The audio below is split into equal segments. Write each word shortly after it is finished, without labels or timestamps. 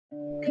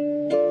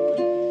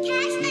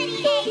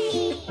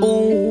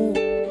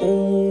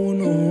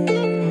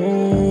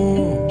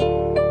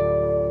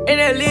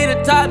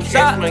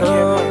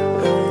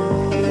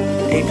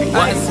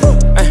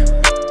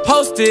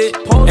Posted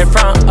in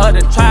front of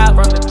the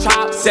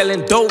tribe,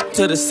 selling dope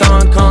till the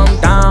sun come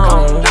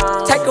down.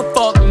 Take a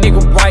fuck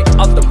nigga right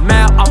off the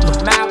map.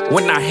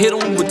 When I hit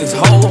him with this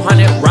whole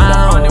 100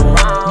 round.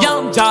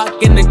 Young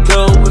jock in the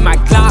club with my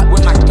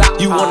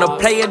Glock. You wanna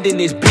play it, then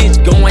this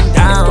bitch going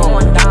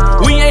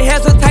down. We ain't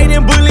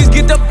hesitating, bullies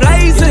get the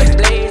blazing.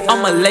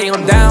 I'ma lay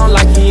him down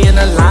like he in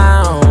a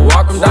lounge.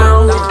 Walk him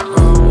down,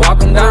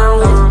 walk him down,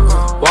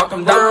 walk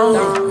him down,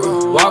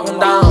 walk him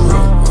down,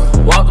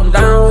 walk him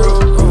down,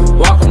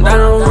 walk him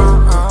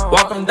down,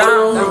 walk him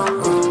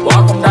down,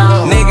 walk him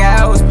down. Nigga,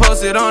 I was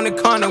posted on the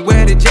corner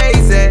where the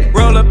J's at.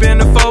 Roll up in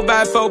the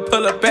 4x4,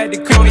 pull up at the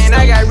crib. Man,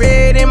 I got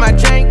red in my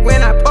drink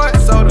when I poured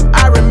soda.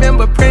 I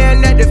remember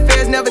praying that the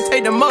feds never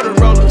take the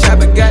Motorola.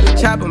 Choppa got the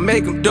chopper,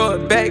 make him do a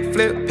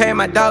backflip. Pay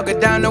my dog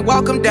down to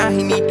walk him down,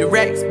 he need the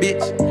racks,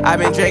 bitch. I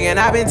been drinking,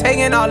 I been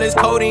taking all this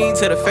codeine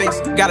to the face.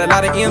 Got a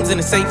lot of M's in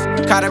the safe.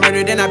 Caught a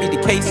murder, then I beat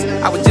the case.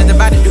 I was just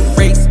about to do the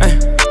race.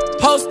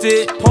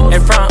 Posted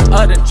in front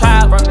of the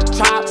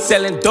tribe,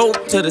 selling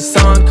dope till the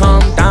sun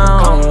come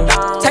down.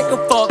 Take a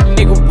fuck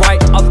nigga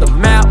right off the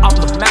map.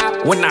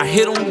 When I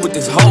hit him with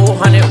this whole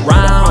 100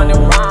 round.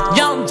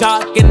 Young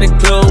jock in the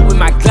club with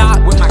my Glock.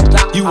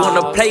 You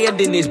wanna play it,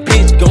 then this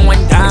bitch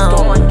going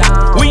down.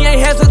 We ain't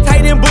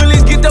hesitating,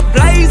 bullies get the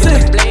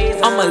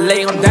blazing. I'ma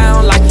lay him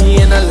down like he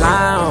in a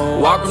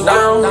lounge. Walk him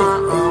down,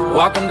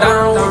 walk him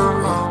down,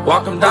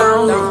 walk him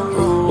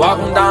down, walk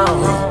him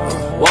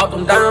down, walk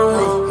him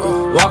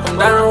down, walk him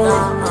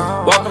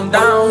down, walk him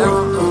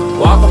down,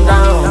 walk him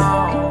down.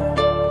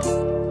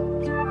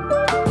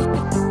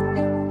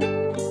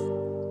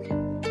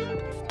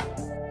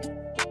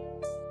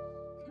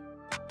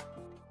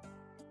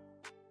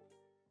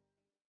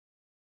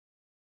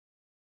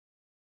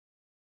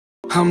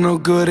 I'm no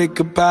good at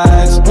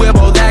goodbyes. We're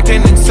both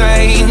acting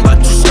insane, but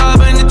you're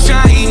stubborn to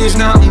change.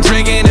 Now I'm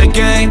drinking